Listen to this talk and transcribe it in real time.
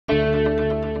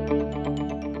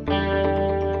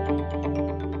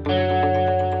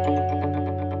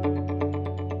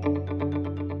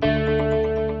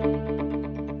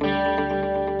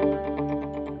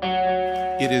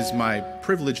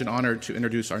privilege and honor to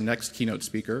introduce our next keynote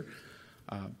speaker,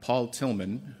 Paul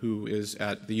Tilghman, who is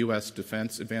at the U.S.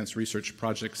 Defense Advanced Research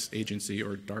Projects Agency,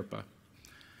 or DARPA.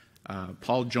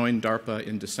 Paul joined DARPA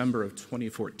in December of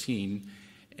 2014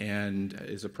 and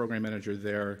is a program manager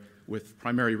there with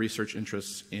primary research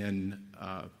interests in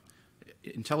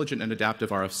intelligent and adaptive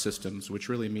RF systems, which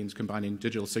really means combining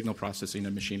digital signal processing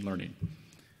and machine learning.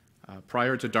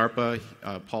 Prior to DARPA,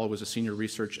 Paul was a senior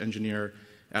research engineer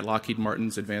at Lockheed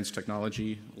Martin's Advanced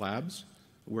Technology Labs,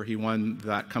 where he won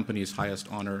that company's highest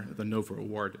honor, the Nova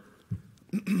Award.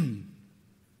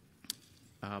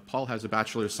 Paul has a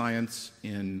Bachelor of Science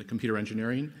in Computer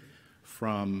Engineering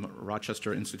from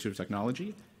Rochester Institute of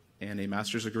Technology and a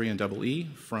master's degree in EE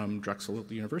from Drexel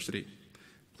University.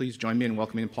 Please join me in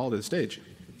welcoming Paul to the stage.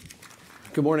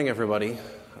 Good morning, everybody.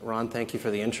 Ron, thank you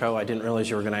for the intro. I didn't realize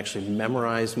you were going to actually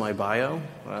memorize my bio.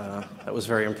 That was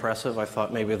very impressive. I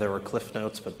thought maybe there were cliff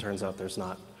notes, but it turns out there's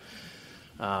not.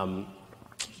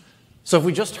 So if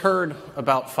we just heard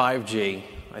about 5G,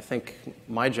 I think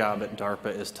my job at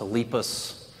DARPA is to leap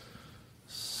us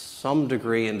some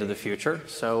degree into the future.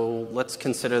 So let's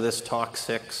consider this talk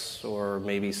 6 or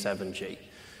maybe 7G.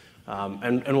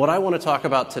 And what I want to talk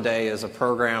about today is a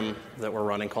program that we're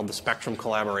running called the Spectrum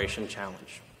Collaboration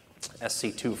Challenge,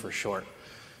 Sc2 for short.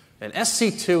 And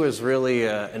Sc2 is really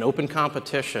an open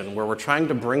competition where we're trying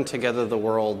to bring together the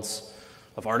worlds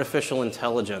of artificial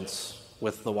intelligence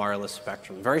with the wireless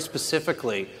spectrum. Very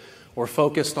specifically, we're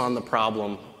focused on the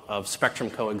problem of spectrum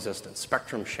coexistence,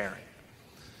 spectrum sharing.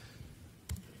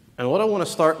 And what I want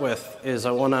to start with is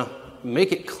I want to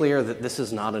make it clear that this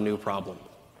is not a new problem.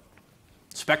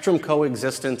 Spectrum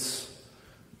coexistence,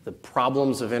 the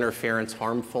problems of interference,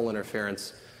 harmful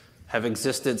interference, have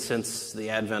existed since the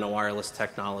advent of wireless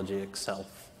technology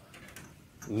itself.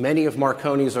 Many of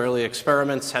Marconi's early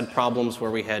experiments had problems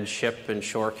where we had ship and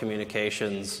shore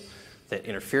communications that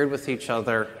interfered with each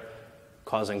other,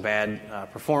 causing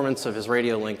bad performance of his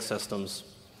radio link systems.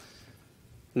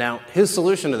 Now, his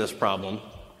solution to this problem,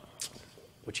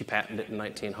 which he patented in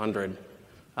 1900,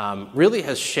 really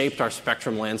has shaped our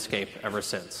spectrum landscape ever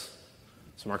since.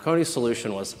 So Marconi's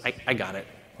solution was, I got it.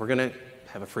 We're going to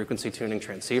have a frequency tuning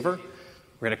transceiver.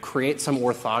 We're going to create some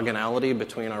orthogonality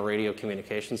between our radio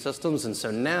communication systems. And so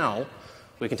now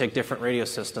we can take different radio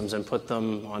systems and put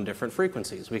them on different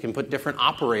frequencies. We can put different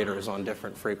operators on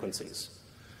different frequencies.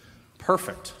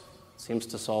 Perfect. Seems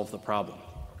to solve the problem.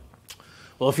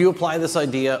 Well, if you apply this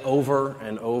idea over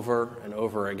and over and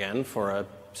over again for a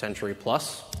century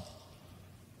plus,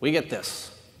 we get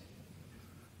this.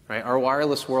 Right? Our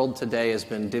wireless world today has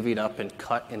been divvied up and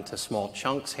cut into small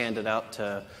chunks, handed out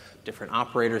to different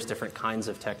operators, different kinds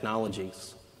of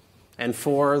technologies. And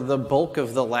for the bulk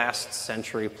of the last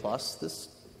century plus, this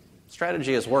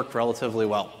strategy has worked relatively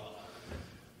well.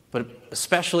 But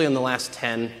especially in the last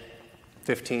 10,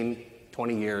 15,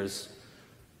 20 years,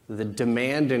 the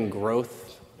demand and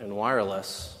growth in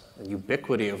wireless, the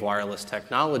ubiquity of wireless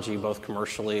technology, both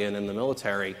commercially and in the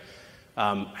military,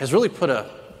 has really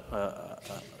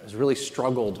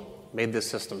made this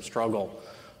system struggle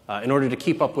in order to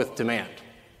keep up with demand.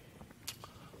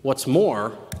 What's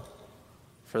more,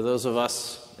 for those of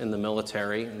us in the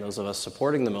military and those of us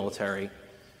supporting the military,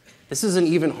 this is an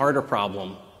even harder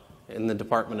problem in the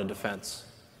Department of Defense.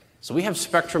 So we have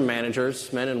spectrum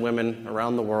managers, men and women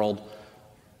around the world,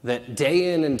 that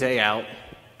day in and day out,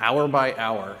 hour by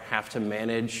hour, have to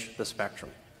manage the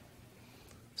spectrum.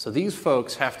 So these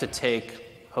folks have to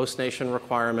take host nation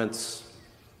requirements,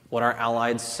 what our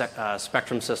allied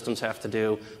spectrum systems have to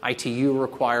do, ITU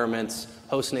requirements,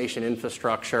 host nation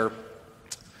infrastructure.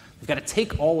 We've got to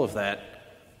take all of that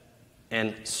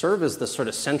and serve as the sort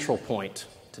of central point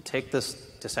to take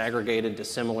this disaggregated,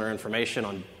 dissimilar information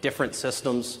on different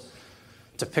systems,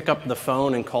 to pick up the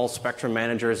phone and call spectrum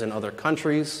managers in other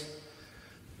countries,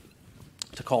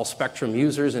 to call spectrum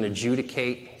users and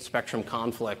adjudicate spectrum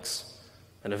conflicts.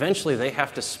 And eventually they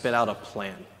have to spit out a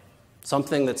plan.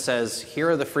 Something that says, here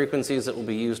are the frequencies that will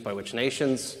be used by which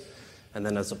nations, and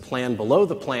then as a plan below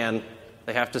the plan,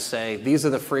 they have to say, these are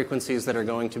the frequencies that are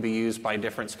going to be used by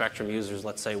different spectrum users,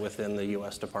 let's say within the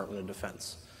U.S. Department of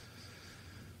Defense.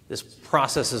 This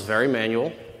process is very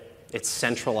manual, it's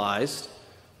centralized,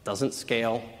 doesn't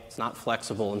scale, it's not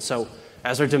flexible, and so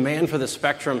as our demand for the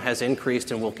spectrum has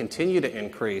increased and will continue to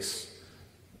increase,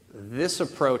 this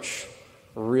approach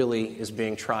really is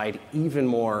being tried even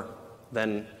more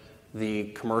than the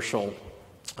commercial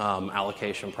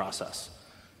allocation process.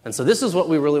 And so this is what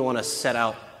we really want to set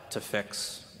out to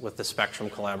fix with the Spectrum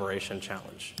Collaboration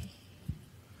Challenge.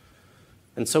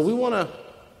 And so we want to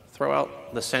throw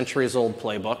out the centuries-old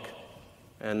playbook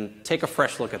and take a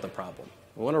fresh look at the problem.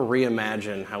 We want to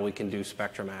reimagine how we can do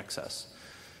spectrum access.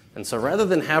 And so rather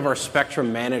than have our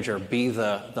spectrum manager be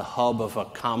the hub of a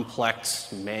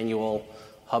complex manual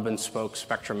hub and spoke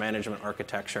spectrum management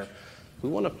architecture, we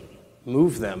want to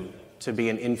move them to be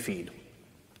an infeed.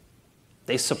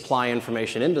 They supply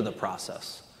information into the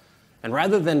process. And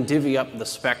rather than divvy up the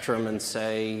spectrum and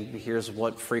say, here's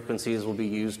what frequencies will be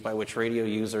used by which radio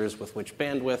users, with which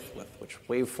bandwidth, with which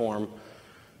waveform,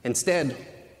 instead,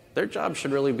 their job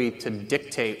should really be to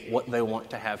dictate what they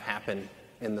want to have happen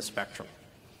in the spectrum.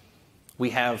 We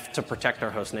have to protect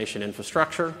our host nation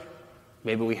infrastructure.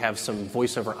 Maybe we have some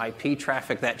voice over IP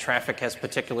traffic. That traffic has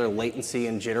particular latency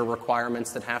and jitter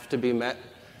requirements that have to be met.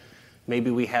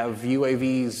 Maybe we have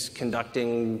UAVs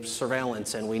conducting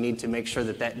surveillance, and we need to make sure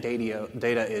that that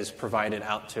data is provided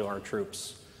out to our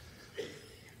troops.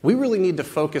 We really need to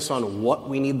focus on what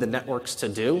we need the networks to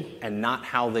do and not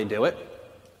how they do it.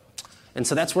 And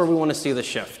so that's where we want to see the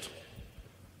shift.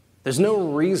 There's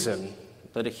no reason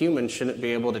that a human shouldn't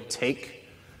be able to take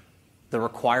the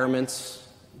requirements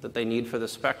that they need for the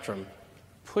spectrum,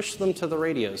 push them to the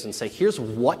radios and say, here's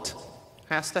what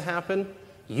has to happen,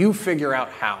 you figure out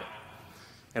how.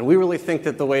 And we really think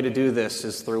that the way to do this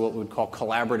is through what we would call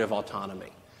collaborative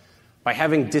autonomy. By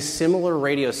having dissimilar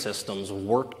radio systems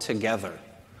work together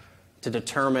to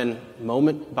determine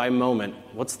moment by moment,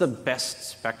 what's the best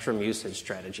spectrum usage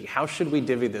strategy? How should we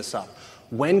divvy this up?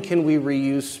 When can we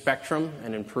reuse spectrum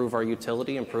and improve our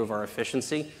utility, improve our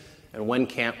efficiency, and when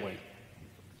can't we?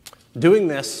 Doing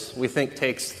this, we think,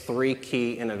 takes 3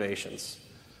 key innovations.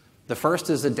 The first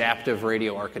is adaptive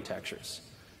radio architectures.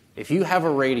 If you have a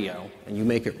radio and you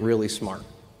make it really smart,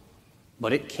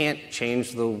 but it can't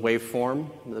change the waveform,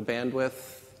 the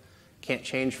bandwidth, can't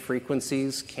change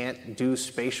frequencies, can't do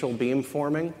spatial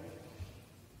beamforming,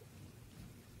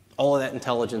 all of that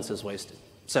intelligence is wasted.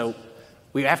 So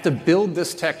we have to build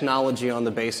this technology on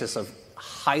the basis of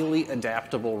highly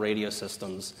adaptable radio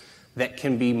systems that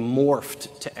can be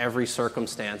morphed to every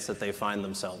circumstance that they find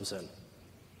themselves in.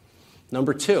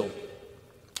 Number 2,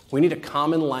 we need a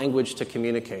common language to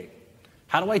communicate.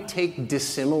 How do I take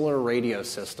dissimilar radio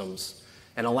systems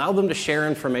and allow them to share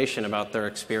information about their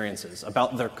experiences,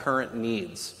 about their current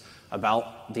needs,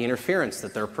 about the interference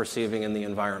that they're perceiving in the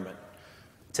environment?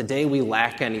 Today, we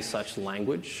lack any such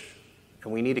language,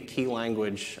 and we need a key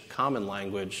language, a common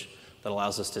language, that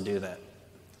allows us to do that.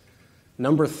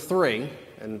 Number 3,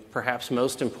 and perhaps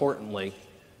most importantly,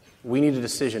 we need a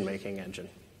decision-making engine.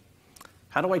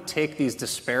 How do I take these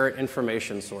disparate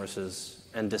information sources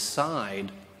and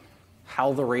decide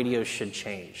how the radios should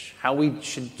change, how we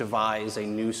should devise a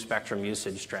new spectrum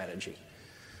usage strategy?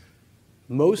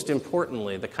 Most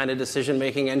importantly, the kind of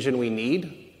decision-making engine we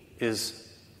need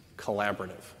is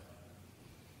collaborative.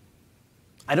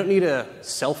 I don't need a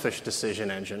selfish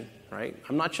decision engine, right?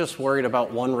 I'm not just worried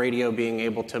about one radio being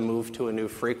able to move to a new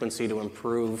frequency to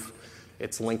improve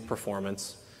its link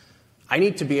performance. I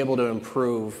need to be able to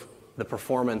improve the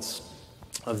performance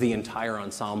of the entire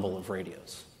ensemble of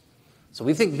radios. So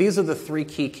we think these are the 3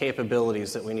 key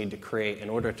capabilities that we need to create in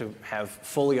order to have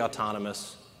fully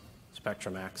autonomous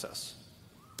spectrum access.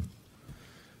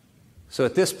 So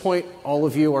at this point, all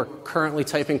of you are currently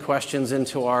typing questions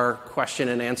into our question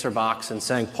and answer box and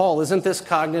saying, Paul, isn't this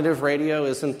cognitive radio?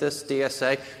 Isn't this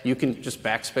DSA? You can just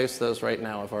backspace those right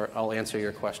now. I'll answer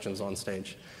your questions on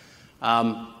stage.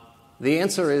 The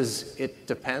answer is it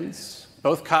depends.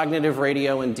 Both cognitive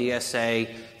radio and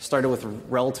DSA started with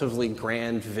relatively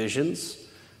grand visions,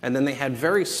 and then they had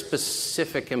very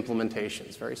specific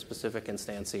implementations, very specific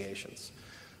instantiations.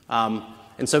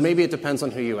 And so maybe it depends on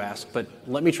who you ask, but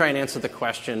let me try and answer the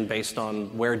question based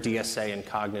on where DSA and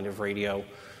cognitive radio,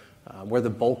 where the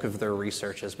bulk of their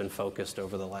research has been focused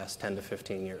over the last 10 to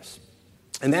 15 years.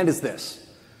 And that is this.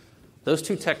 Those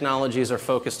 2 technologies are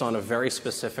focused on a very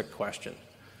specific question.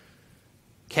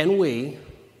 Can we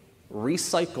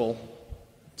recycle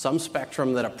some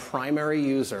spectrum that a primary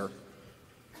user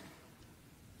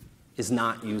is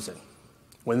not using?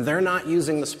 When they're not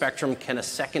using the spectrum, can a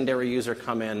secondary user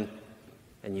come in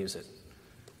and use it?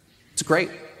 It's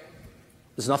great.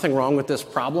 There's nothing wrong with this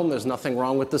problem. There's nothing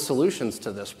wrong with the solutions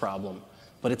to this problem.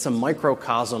 But it's a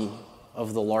microcosm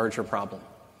of the larger problem.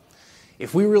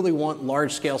 If we really want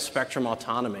large-scale spectrum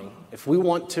autonomy, if we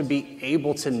want to be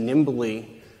able to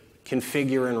nimbly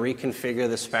configure and reconfigure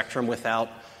the spectrum without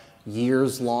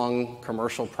years-long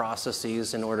commercial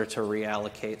processes in order to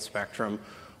reallocate spectrum,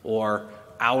 or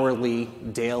hourly,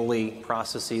 daily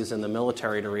processes in the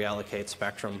military to reallocate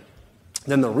spectrum,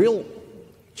 then the real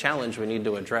challenge we need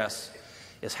to address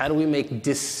is how do we make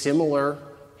dissimilar,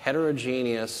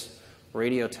 heterogeneous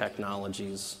radio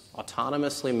technologies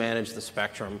autonomously manage the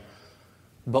spectrum,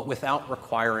 but without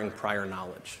requiring prior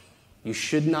knowledge. You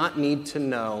should not need to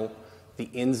know the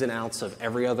ins and outs of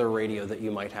every other radio that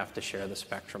you might have to share the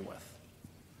spectrum with.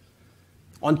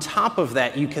 On top of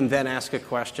that, you can then ask a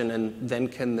question, and then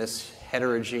can this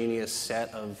heterogeneous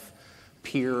set of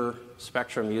peer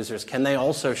spectrum users, can they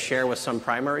also share with some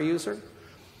primary user?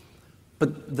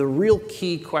 But the real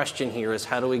key question here is,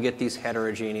 how do we get these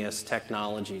heterogeneous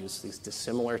technologies, these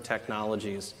dissimilar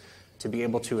technologies, to be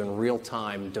able to, in real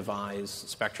time, devise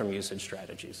spectrum usage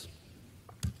strategies?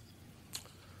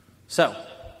 So,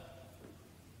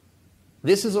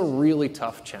 this is a really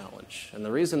tough challenge. And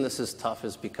the reason this is tough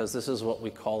is because this is what we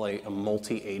call a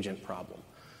multi-agent problem.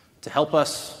 To help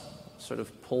us sort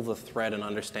of pull the thread and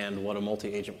understand what a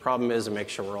multi-agent problem is and make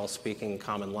sure we're all speaking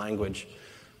common language,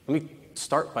 let me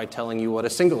start by telling you what a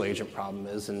single agent problem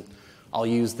is, and I'll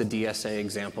use the DSA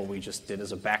example we just did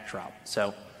as a backdrop.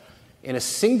 So in a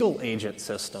single agent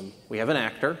system, we have an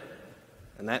actor,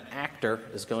 and that actor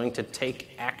is going to take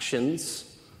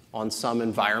actions on some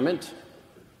environment,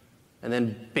 and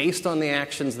then based on the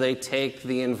actions they take,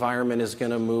 the environment is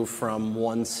going to move from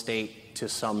one state to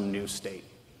some new state.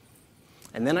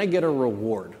 And then I get a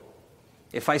reward.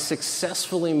 If I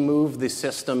successfully move the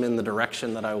system in the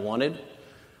direction that I wanted,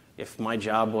 if my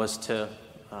job was to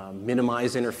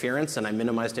minimize interference and I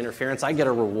minimized interference, I get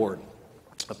a reward,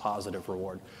 a positive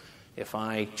reward. If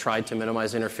I tried to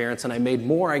minimize interference and I made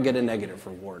more, I get a negative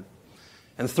reward.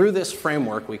 And through this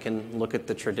framework, we can look at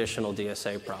the traditional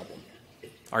DSA problem.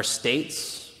 Our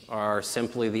states are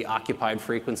simply the occupied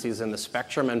frequencies in the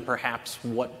spectrum and perhaps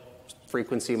what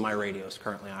frequency my radio is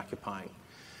currently occupying.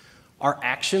 Our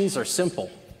actions are simple.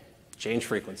 Change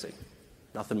frequency.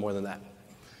 Nothing more than that.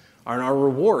 And our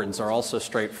rewards are also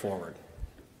straightforward.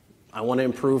 I want to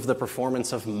improve the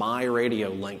performance of my radio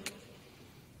link.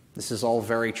 This is all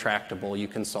very tractable. You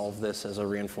can solve this as a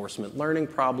reinforcement learning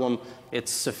problem.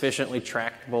 It's sufficiently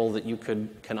tractable that you could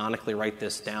canonically write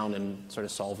this down and sort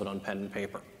of solve it on pen and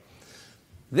paper.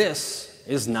 This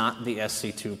is not the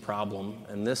Sc2 problem,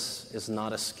 and this is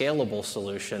not a scalable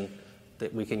solution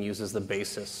that we can use as the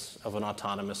basis of an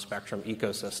autonomous spectrum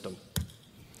ecosystem.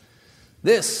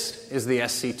 This is the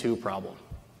Sc2 problem.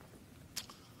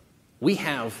 We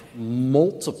have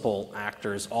multiple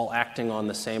actors all acting on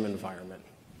the same environment.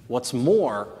 What's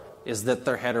more is that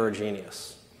they're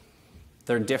heterogeneous.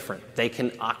 They're different. They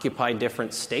can occupy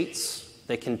different states.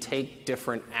 They can take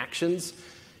different actions.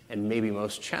 And maybe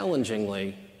most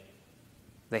challengingly,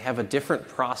 they have a different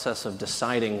process of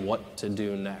deciding what to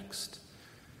do next.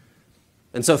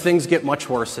 And so things get much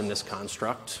worse in this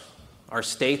construct. Our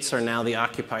states are now the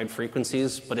occupied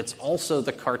frequencies, but it's also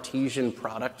the Cartesian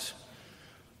product,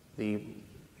 the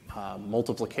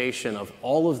multiplication of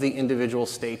all of the individual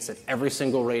states that every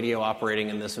single radio operating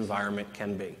in this environment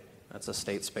can be. That's a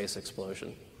state space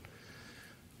explosion.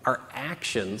 Our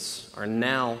actions are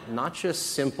now not just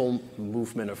simple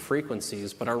movement of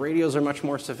frequencies, but our radios are much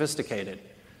more sophisticated.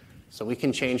 So we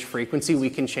can change frequency, we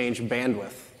can change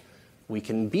bandwidth. We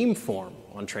can beamform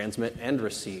on transmit and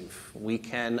receive. We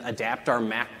can adapt our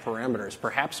MAC parameters.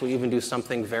 Perhaps we even do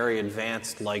something very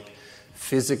advanced like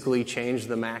physically change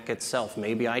the MAC itself.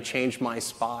 Maybe I change my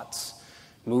spots,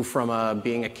 move from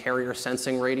being a carrier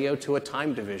sensing radio to a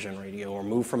time division radio, or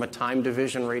move from a time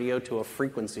division radio to a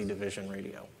frequency division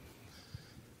radio.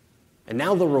 And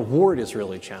now the reward is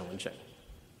really challenging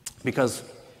because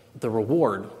the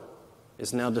reward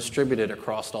is now distributed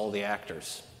across all the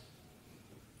actors.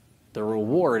 The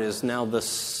reward is now the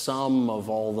sum of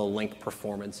all the link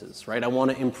performances, right? I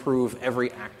want to improve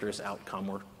every actor's outcome,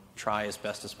 or try as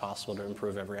best as possible to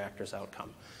improve every actor's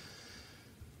outcome.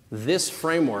 This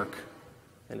framework,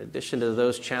 in addition to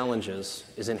those challenges,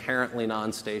 is inherently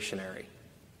non-stationary.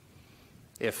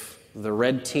 If the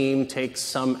red team takes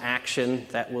some action,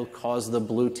 that will cause the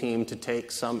blue team to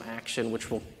take some action, which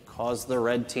will cause the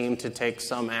red team to take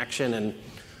some action, and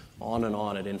on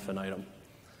ad infinitum.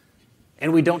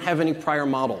 And we don't have any prior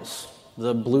models.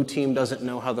 The blue team doesn't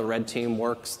know how the red team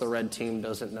works. The red team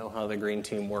doesn't know how the green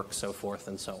team works, so forth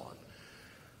and so on.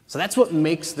 So that's what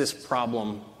makes this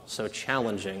problem so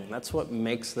challenging. That's what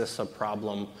makes this a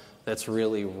problem that's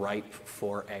really ripe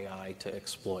for AI to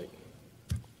exploit.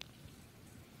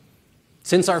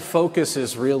 Since our focus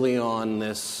is really on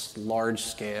this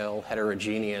large-scale,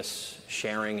 heterogeneous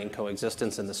sharing and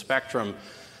coexistence in the spectrum,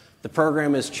 the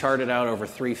program is charted out over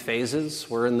 3 phases.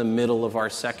 We're in the middle of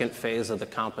our second phase of the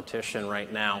competition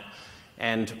right now,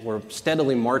 and we're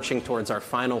steadily marching towards our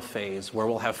final phase, where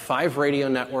we'll have 5 radio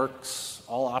networks,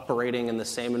 all operating in the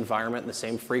same environment, the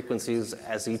same frequencies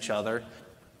as each other,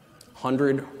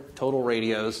 100 total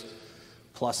radios,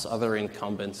 plus other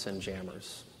incumbents and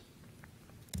jammers.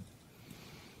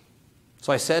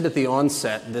 So I said at the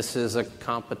onset, this is a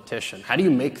competition. How do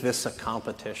you make this a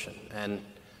competition? And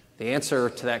the answer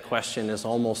to that question is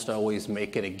almost always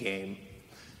make it a game.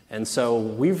 And so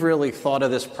we've really thought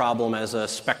of this problem as a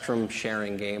spectrum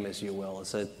sharing game, as you will,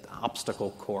 as an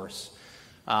obstacle course.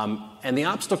 And the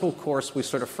obstacle course we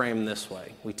sort of frame this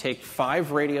way. We take 5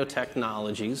 radio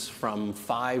technologies from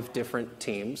 5 different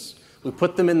teams. We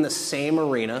put them in the same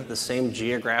arena, the same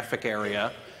geographic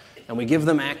area, and we give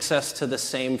them access to the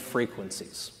same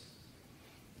frequencies.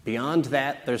 Beyond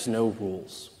that, there's no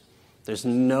rules. There's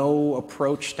no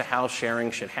approach to how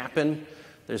sharing should happen.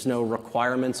 There's no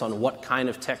requirements on what kind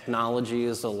of technology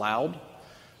is allowed.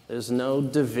 There's no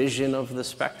division of the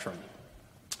spectrum.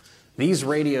 These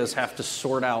radios have to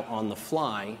sort out on the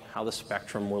fly how the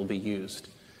spectrum will be used.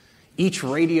 Each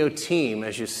radio team,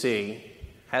 as you see,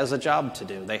 has a job to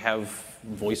do. They have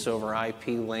voice over IP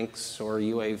links or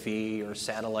UAV or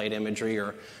satellite imagery,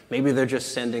 or maybe they're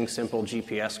just sending simple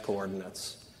GPS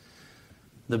coordinates.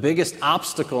 The biggest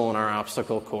obstacle in our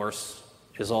obstacle course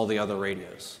is all the other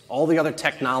radios. All the other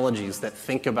technologies that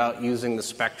think about using the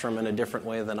spectrum in a different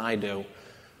way than I do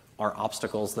are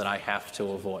obstacles that I have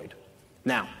to avoid.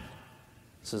 Now,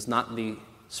 this is not the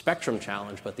spectrum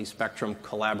challenge, but the spectrum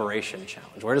collaboration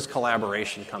challenge. Where does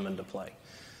collaboration come into play?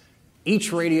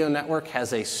 Each radio network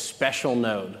has a special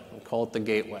node. We call it the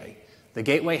gateway. The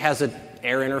gateway has an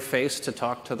air interface to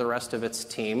talk to the rest of its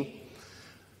team.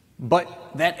 But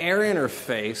that air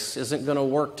interface isn't going to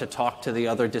work to talk to the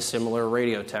other dissimilar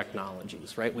radio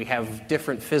technologies, right? We have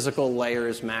different physical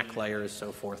layers, MAC layers,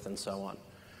 so forth and so on.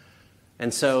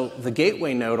 And so the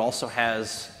gateway node also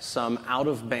has some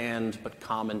out-of-band but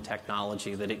common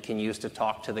technology that it can use to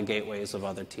talk to the gateways of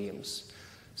other teams.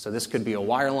 So this could be a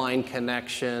wireline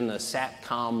connection, a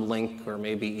SATCOM link, or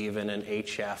maybe even an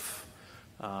HF,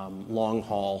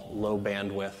 long-haul,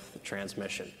 low-bandwidth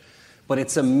transmission. But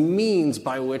it's a means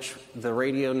by which the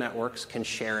radio networks can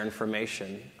share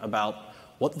information about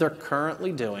what they're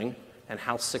currently doing and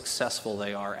how successful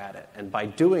they are at it. And by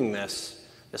doing this,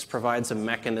 this provides a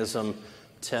mechanism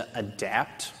to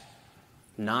adapt,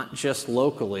 not just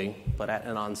locally, but at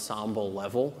an ensemble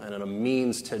level, and a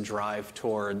means to drive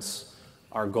towards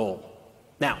our goal.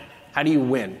 Now, how do you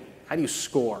win? How do you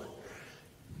score?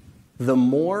 The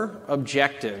more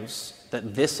objectives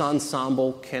that this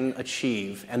ensemble can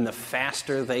achieve, and the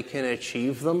faster they can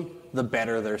achieve them, the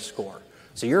better their score.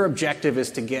 So your objective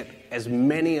is to get as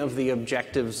many of the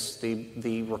objectives,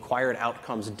 the required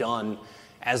outcomes done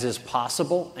as is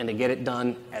possible, and to get it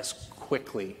done as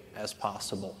quickly as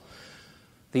possible.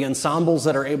 The ensembles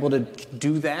that are able to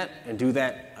do that, and do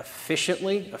that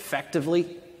efficiently,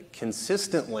 effectively,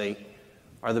 consistently,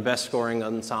 are the best scoring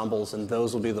ensembles, and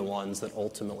those will be the ones that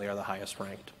ultimately are the highest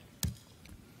ranked.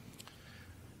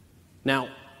 Now,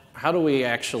 how do we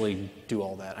actually do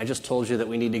all that? I just told you that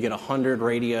we need to get 100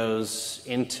 radios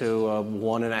into a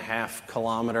 1.5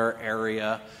 kilometer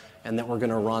area, and that we're going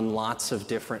to run lots of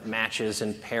different matches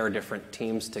and pair different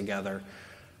teams together.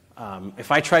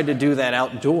 If I tried to do that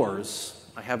outdoors,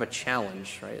 I have a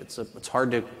challenge, right? It's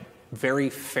hard to very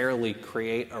fairly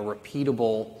create a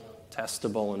repeatable,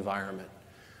 testable environment.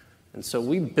 And so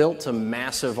we built a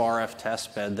massive RF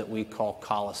test bed that we call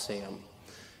Coliseum.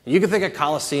 You can think of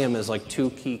Coliseum as like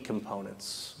 2 key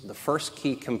components. The first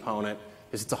key component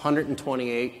is it's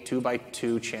 128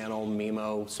 2x2 channel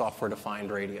MIMO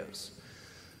software-defined radios.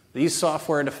 These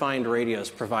software-defined radios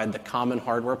provide the common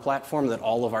hardware platform that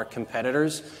all of our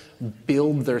competitors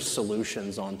build their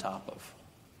solutions on top of.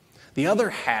 The other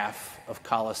half of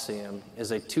Coliseum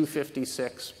is a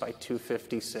 256 by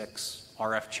 256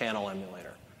 RF channel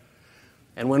emulator.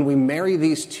 And when we marry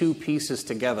these 2 pieces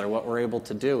together, what we're able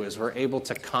to do is we're able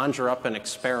to conjure up an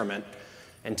experiment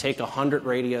and take 100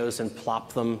 radios and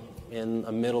plop them in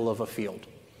the middle of a field.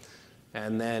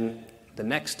 And then the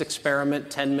next experiment,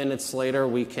 10 minutes later,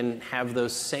 we can have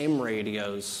those same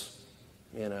radios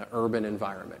in an urban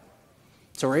environment.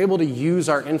 So we're able to use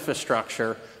our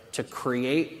infrastructure to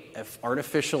create an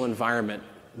artificial environment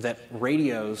that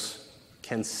radios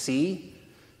can see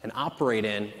and operate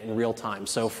in real time.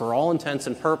 So for all intents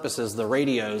and purposes, the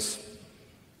radios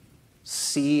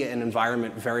see an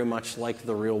environment very much like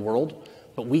the real world,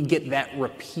 but we get that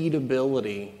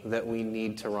repeatability that we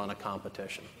need to run a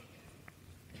competition.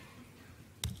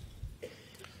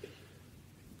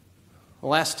 The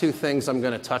last 2 things I'm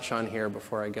going to touch on here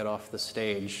before I get off the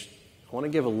stage, I want to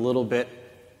give a little bit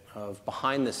of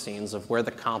behind the scenes of where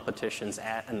the competition's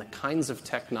at and the kinds of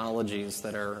technologies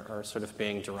that are sort of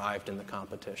being derived in the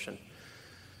competition.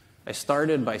 I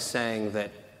started by saying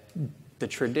that the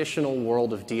traditional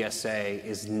world of DSA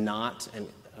is not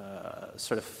a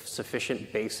sort of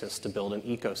sufficient basis to build an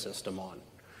ecosystem on.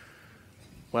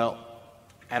 Well,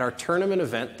 at our tournament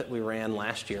event that we ran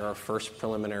last year, our first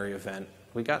preliminary event,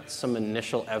 we got some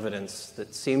initial evidence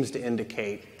that seems to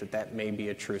indicate that that may be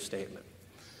a true statement.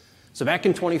 So back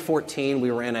in 2014,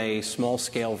 we ran a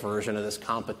small-scale version of this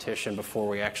competition before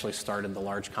we actually started the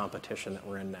large competition that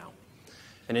we're in now.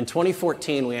 And in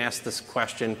 2014, we asked this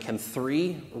question: can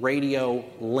 3 radio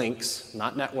links,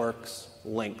 not networks,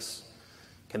 links,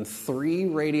 can 3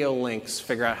 radio links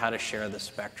figure out how to share the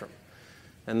spectrum?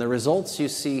 And the results you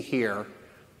see here,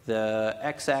 the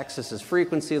x-axis is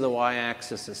frequency, the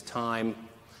y-axis is time.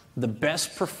 The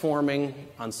best performing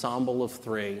ensemble of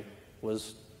 3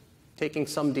 was taking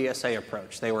some DSA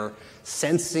approach. They were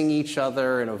sensing each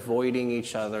other and avoiding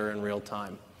each other in real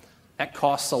time. That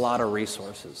costs a lot of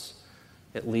resources.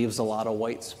 It leaves a lot of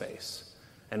white space.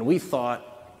 And we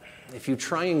thought, if you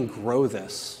try and grow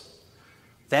this,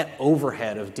 that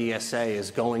overhead of DSA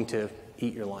is going to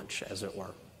eat your lunch, as it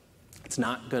were. It's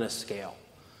not going to scale.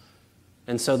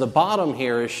 And so the bottom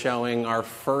here is showing our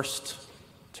first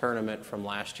tournament from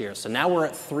last year. So now we're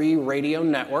at 3 radio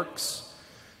networks.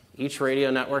 Each radio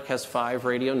network has 5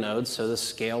 radio nodes, so the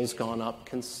scale's gone up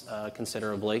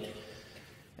considerably.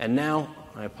 And now,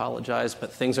 I apologize,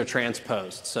 but things are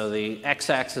transposed. So the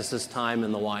x-axis is time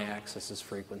and the y-axis is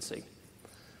frequency.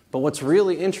 But what's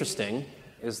really interesting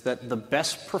is that the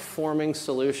best performing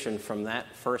solution from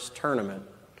that first tournament,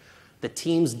 the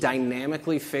teams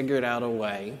dynamically figured out a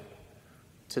way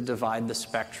to divide the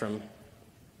spectrum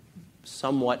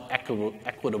somewhat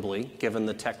equitably, given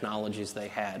the technologies they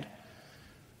had.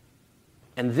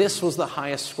 And this was the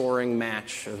highest scoring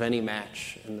match of any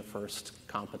match in the first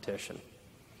competition.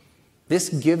 This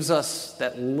gives us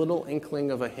that little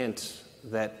inkling of a hint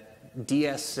that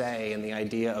DSA and the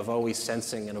idea of always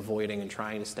sensing and avoiding and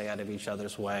trying to stay out of each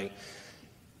other's way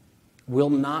will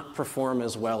not perform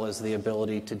as well as the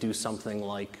ability to do something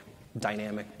like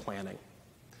dynamic planning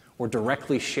or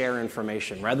directly share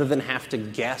information. Rather than have to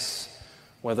guess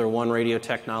whether one radio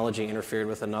technology interfered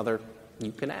with another,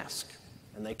 you can ask.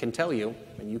 And they can tell you,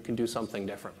 and you can do something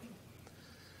different.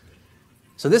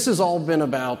 So this has all been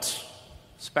about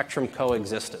spectrum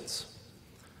coexistence.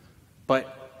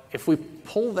 But if we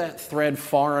pull that thread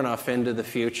far enough into the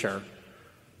future,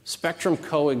 spectrum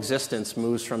coexistence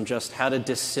moves from just how do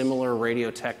dissimilar radio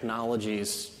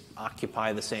technologies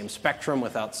occupy the same spectrum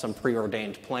without some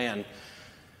preordained plan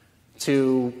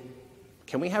to,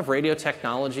 can we have radio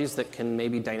technologies that can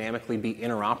maybe dynamically be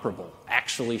interoperable,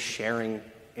 actually sharing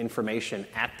information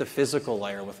at the physical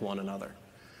layer with one another?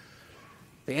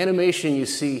 The animation you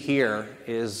see here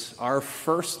is our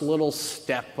first little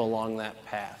step along that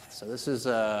path. So this is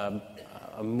a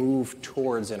move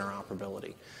towards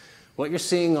interoperability. What you're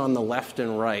seeing on the left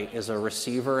and right is a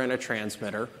receiver and a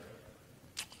transmitter,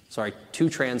 2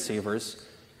 transceivers,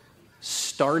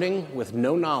 starting with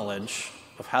no knowledge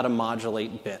of how to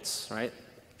modulate bits, right?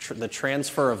 The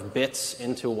transfer of bits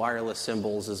into wireless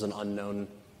symbols is an unknown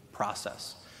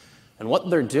process. And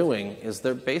what they're doing is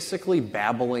they're basically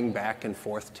babbling back and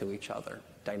forth to each other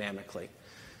dynamically.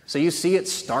 So you see it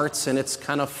starts and it's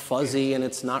kind of fuzzy and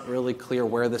it's not really clear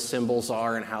where the symbols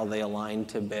are and how they align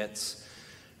to bits.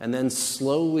 And then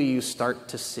slowly you start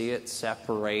to see it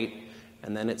separate,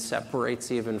 and then it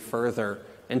separates even further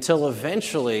until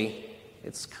eventually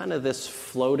it's kind of this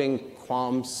floating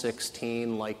Quam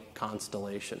 16-like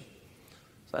constellation.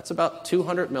 That's about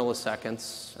 200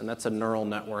 milliseconds, and that's a neural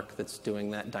network that's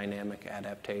doing that dynamic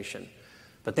adaptation.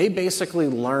 But they basically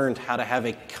learned how to have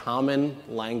a common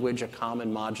language, a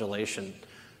common modulation,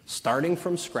 starting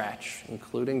from scratch,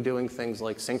 including doing things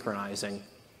like synchronizing,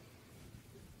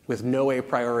 with no a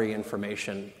priori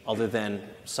information other than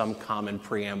some common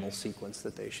preamble sequence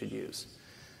that they should use.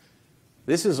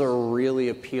 This is a really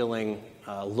appealing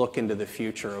look into the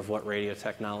future of what radio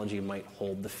technology might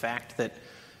hold. The fact that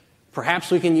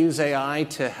perhaps we can use AI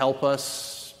to help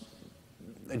us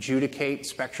adjudicate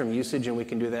spectrum usage, and we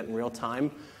can do that in real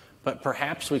time. But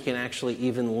perhaps we can actually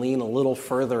even lean a little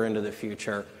further into the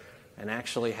future and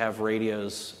actually have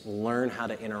radios learn how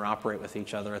to interoperate with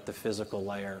each other at the physical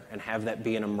layer and have that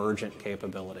be an emergent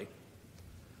capability.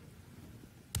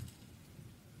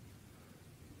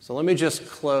 So let me just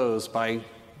close by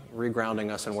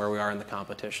regrounding us in where we are in the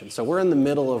competition. So we're in the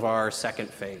middle of our second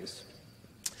phase.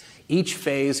 Each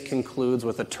phase concludes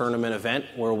with a tournament event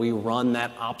where we run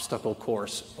that obstacle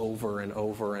course over and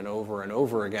over and over and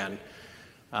over again.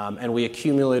 And we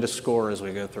accumulate a score as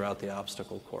we go throughout the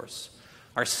obstacle course.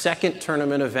 Our second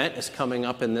tournament event is coming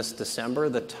up in this December.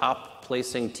 The top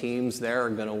placing teams there are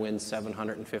going to win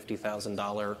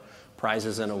 $750,000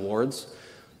 prizes and awards.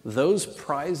 Those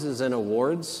prizes and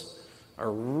awards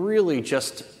are really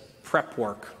just prep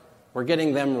work We're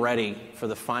getting them ready for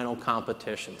the final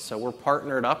competition. So we're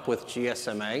partnered up with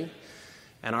GSMA,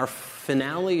 and our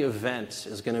finale event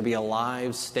is going to be a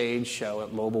live stage show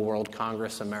at Mobile World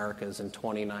Congress Americas in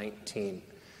 2019.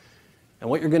 And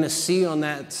what you're going to see on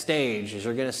that stage is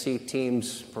you're going to see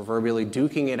teams proverbially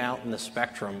duking it out in the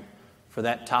spectrum for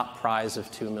that top prize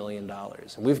of $2 million.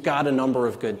 And we've got a number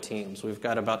of good teams. We've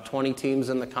got about 20 teams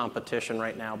in the competition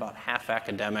right now, about half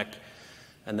academic,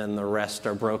 and then the rest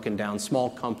are broken down, small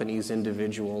companies,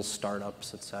 individuals,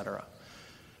 startups, et cetera.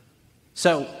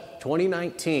 So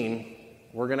 2019,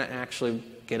 we're going to actually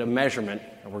get a measurement,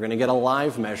 and we're going to get a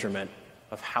live measurement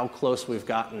of how close we've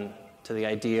gotten to the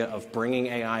idea of bringing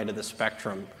AI to the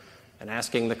spectrum and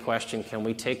asking the question, can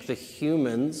we take the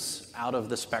humans out of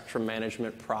the spectrum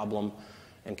management problem,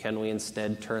 and can we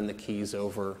instead turn the keys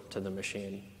over to the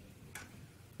machine?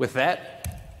 With that,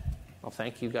 I'll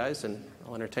thank you guys, and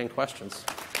I'll entertain questions.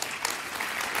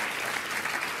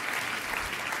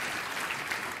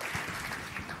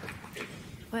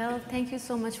 Well, thank you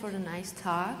so much for the nice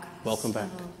talk. Welcome back.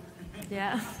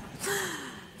 Yeah.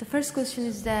 The first question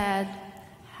is that,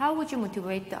 how would you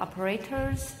motivate the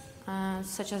operators,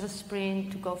 such as a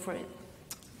Sprint, to go for it?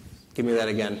 Give me that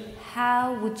again.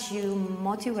 How would you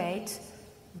motivate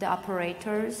the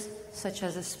operators, such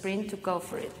as a Sprint, to go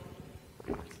for it?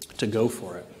 To go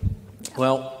for it.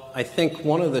 Well, I think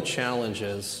one of the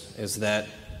challenges is that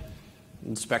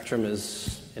the spectrum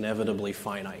is inevitably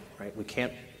finite, right? We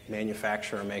can't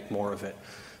manufacture or make more of it,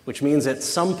 which means at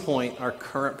some point our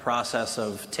current process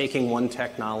of taking one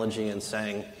technology and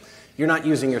saying, you're not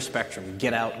using your spectrum,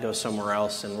 get out, go somewhere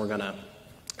else, and we're going to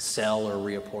sell or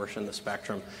reapportion the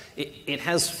spectrum, it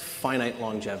has finite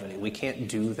longevity. We can't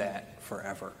do that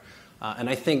forever. And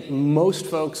I think most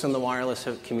folks in the wireless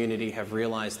community have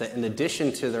realized that in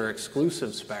addition to their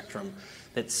exclusive spectrum,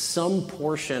 that some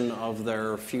portion of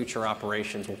their future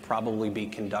operations will probably be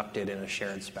conducted in a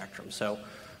shared spectrum. So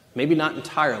maybe not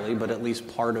entirely, but at least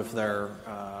part of their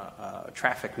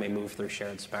traffic may move through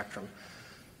shared spectrum.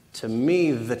 To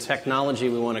me, the technology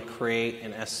we want to create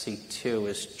in Sc2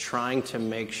 is trying to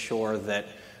make sure that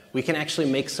we can actually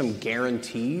make some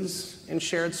guarantees in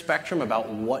shared spectrum about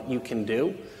what you can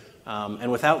do.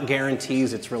 And without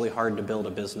guarantees, it's really hard to build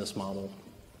a business model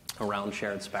around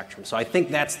shared spectrum. So I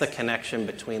think that's the connection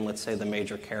between, let's say, the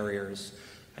major carriers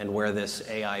and where this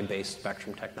AI-based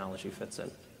spectrum technology fits in.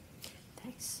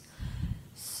 Thanks.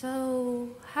 So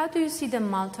how do you see the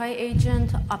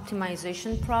multi-agent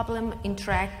optimization problem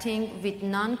interacting with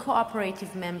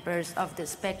non-cooperative members of the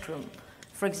spectrum?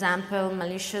 For example,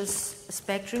 malicious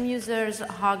spectrum users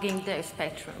hogging the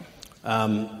spectrum.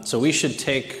 So we should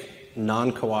take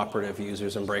non-cooperative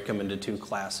users and break them into two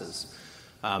classes.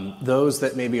 Those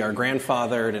that maybe are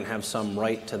grandfathered and have some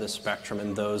right to the spectrum,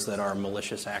 and those that are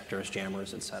malicious actors,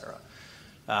 jammers, et cetera.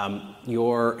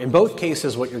 In both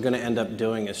cases, what you're going to end up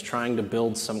doing is trying to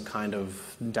build some kind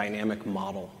of dynamic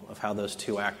model of how those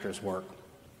two actors work.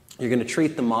 You're going to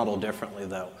treat the model differently,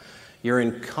 though. Your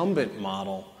incumbent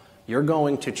model, you're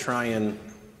going to try and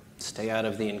stay out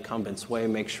of the incumbent's way,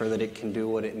 make sure that it can do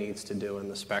what it needs to do in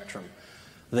the spectrum.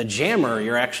 The jammer,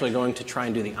 you're actually going to try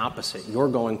and do the opposite. You're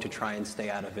going to try and stay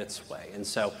out of its way. And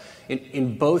so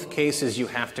in both cases, you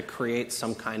have to create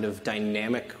some kind of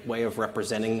dynamic way of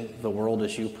representing the world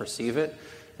as you perceive it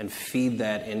and feed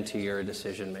that into your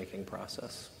decision-making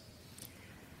process.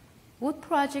 Would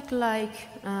project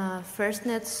like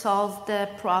FirstNet solve the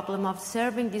problem of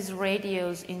serving these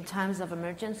radios in times of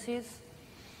emergencies?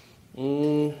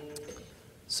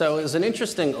 So there's an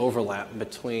interesting overlap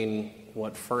between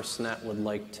what FirstNet would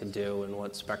like to do and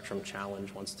what Spectrum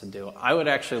Challenge wants to do. I would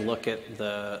actually look at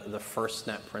the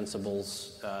FirstNet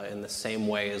principles in the same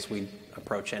way as we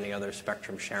approach any other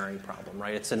spectrum sharing problem,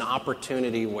 right? It's an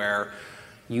opportunity where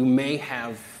you may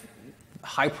have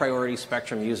high priority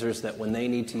spectrum users that when they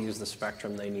need to use the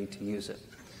spectrum, they need to use it.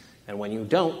 And when you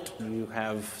don't, you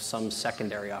have some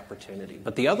secondary opportunity.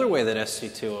 But the other way that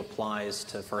Sc2 applies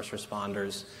to first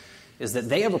responders is that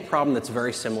they have a problem that's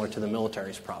very similar to the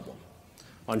military's problem.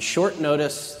 On short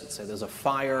notice, let's say there's a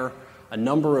fire, a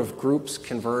number of groups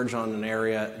converge on an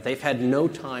area, they've had no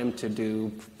time to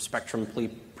do spectrum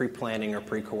pre-planning or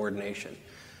pre-coordination.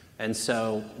 And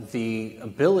so the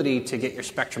ability to get your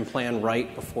spectrum plan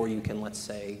right before you can, let's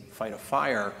say, fight a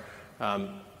fire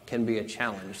can be a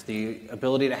challenge. The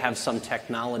ability to have some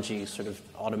technology sort of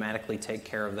automatically take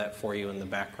care of that for you in the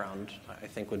background, I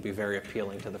think would be very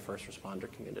appealing to the first responder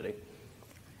community.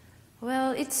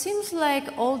 Well, it seems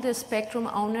like all the spectrum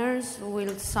owners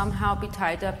will somehow be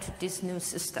tied up to this new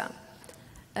system.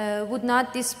 Would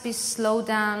not this be slow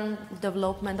down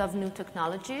development of new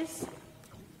technologies?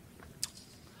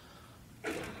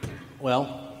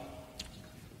 Well,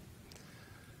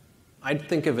 I'd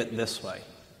think of it this way.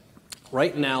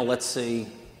 Right now, let's say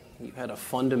you had a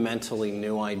fundamentally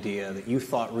new idea that you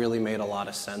thought really made a lot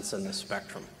of sense in the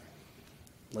spectrum.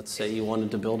 Let's say you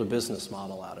wanted to build a business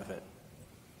model out of it.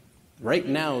 Right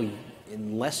now,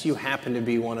 unless you happen to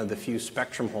be one of the few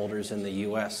spectrum holders in the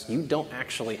US, you don't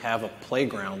actually have a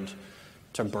playground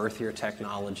to birth your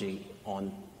technology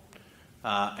on.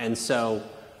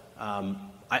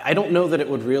 I don't know that it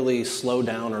would really slow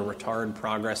down or retard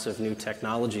progress of new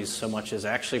technologies so much as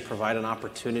actually provide an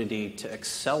opportunity to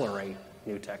accelerate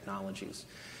new technologies.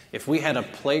 If we had a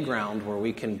playground where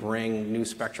we can bring new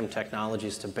spectrum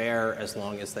technologies to bear as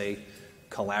long as they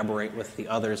collaborate with the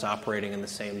others operating in the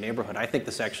same neighborhood, I think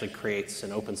this actually creates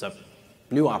and opens up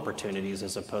new opportunities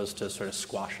as opposed to sort of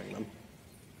squashing them.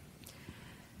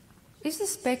 Is the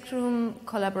spectrum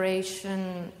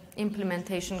collaboration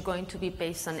implementation going to be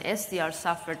based on SDR,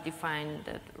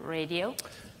 software-defined radio?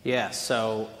 Yeah,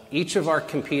 so each of our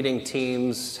competing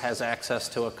teams has access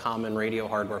to a common radio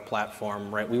hardware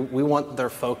platform, right? We want their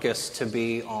focus to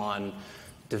be on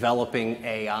developing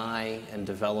AI and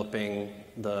developing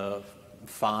the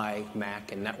PHY,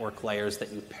 MAC, and network layers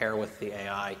that you pair with the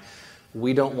AI.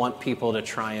 We don't want people to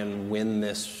try and win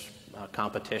this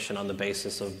competition on the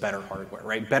basis of better hardware,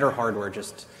 right? Better hardware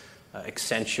just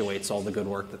accentuates all the good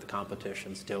work that the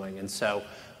competition's doing. And so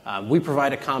we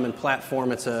provide a common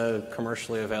platform. It's a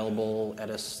commercially available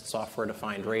EDIS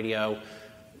software-defined radio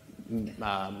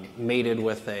mated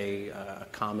with a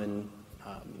common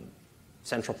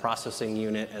central processing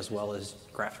unit as well as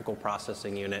graphical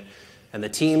processing unit. And the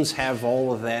teams have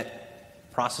all of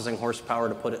that processing horsepower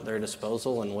to put at their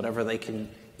disposal, and whatever they can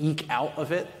eke out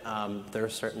of it, they're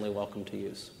certainly welcome to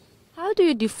use. How do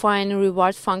you define a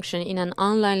reward function in an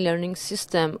online learning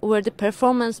system where the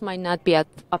performance might not be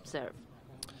observed?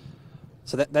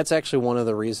 So that's actually one of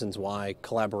the reasons why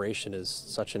collaboration is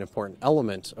such an important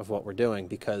element of what we're doing,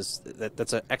 because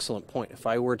that's an excellent point. If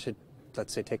I were to,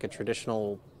 let's say, take a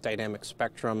traditional dynamic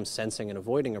spectrum sensing and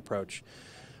avoiding approach,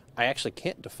 I actually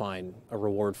can't define a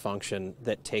reward function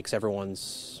that takes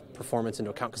everyone's performance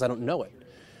into account because I don't know it.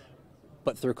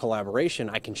 But through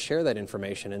collaboration, I can share that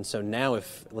information. And so now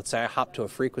if, let's say I hop to a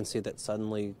frequency that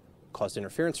suddenly caused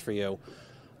interference for you,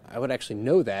 I would actually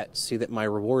know that, see that my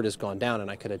reward has gone down, and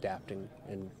I could adapt and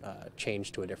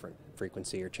change to a different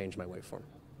frequency or change my waveform.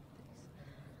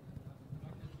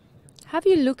 Have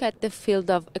you looked at the field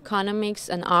of economics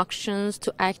and auctions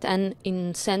to act an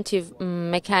incentive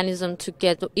mechanism to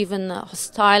get even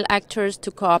hostile actors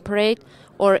to cooperate,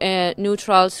 or a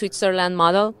neutral Switzerland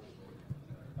model?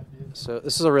 So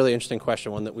this is a really interesting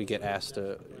question, one that we get asked,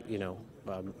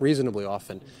 reasonably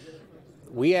often.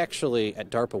 We actually, at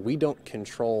Darpa, we don't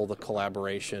control the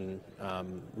collaboration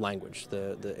language,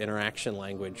 the interaction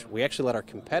language. We actually let our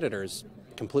competitors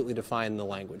completely define the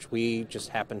language. We just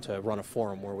happen to run a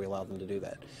forum where we allow them to do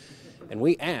that. And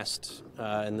we asked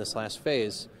in this last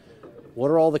phase, what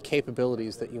are all the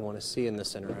capabilities that you want to see in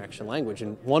this interaction language?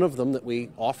 And one of them that we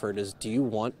offered is, do you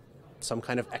want some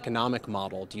kind of economic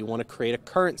model? Do you want to create a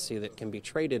currency that can be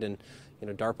traded? And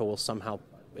Darpa will somehow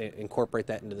incorporate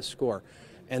that into the score.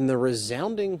 And the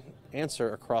resounding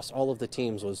answer across all of the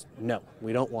teams was no,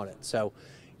 we don't want it. So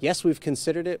yes, we've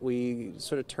considered it. We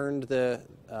sort of turned the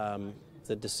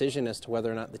decision as to whether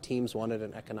or not the teams wanted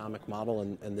an economic model,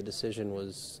 and the decision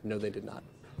was no, they did not.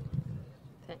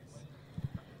 Thanks.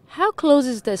 How close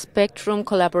is the spectrum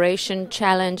collaboration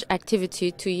challenge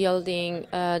activity to yielding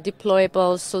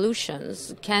deployable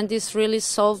solutions? Can this really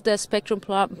solve the spectrum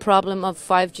problem of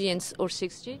 5G or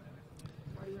 6G?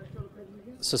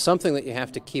 So something that you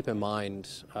have to keep in mind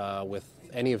with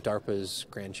any of DARPA's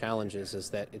grand challenges is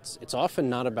that it's often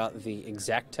not about the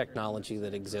exact technology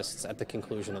that exists at the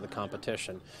conclusion of the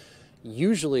competition.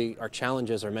 Usually our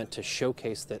challenges are meant to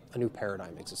showcase that a new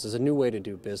paradigm exists. There's a new way to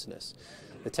do business.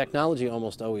 The technology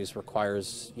almost always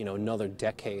requires another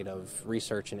decade of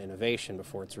research and innovation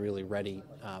before it's really ready.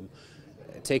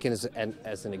 Taken as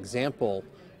an example,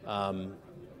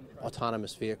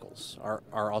 autonomous vehicles.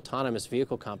 Our autonomous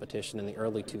vehicle competition in the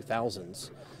early 2000s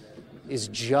is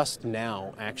just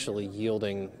now actually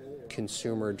yielding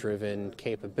consumer-driven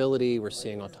capability. We're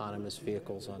seeing autonomous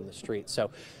vehicles on the street. So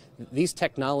these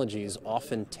technologies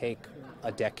often take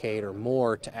a decade or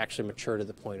more to actually mature to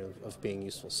the point of being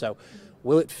useful. So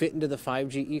will it fit into the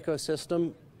 5G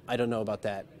ecosystem? I don't know about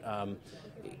that.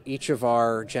 Each of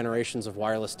our generations of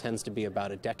wireless tends to be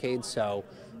about a decade, so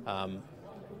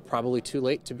probably too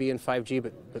late to be in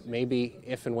 5G, but maybe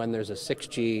if and when there's a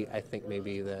 6G, I think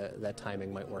maybe that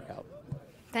timing might work out.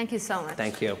 Thank you so much.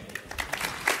 Thank you.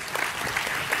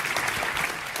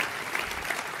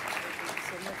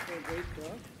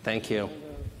 Thank you.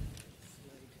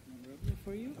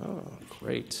 for you? Oh,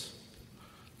 great.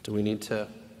 Do we need to?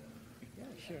 Yeah,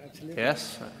 sure, absolutely.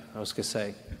 Yes? I was going to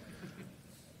say.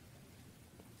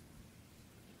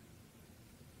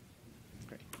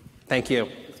 Great. Thank you.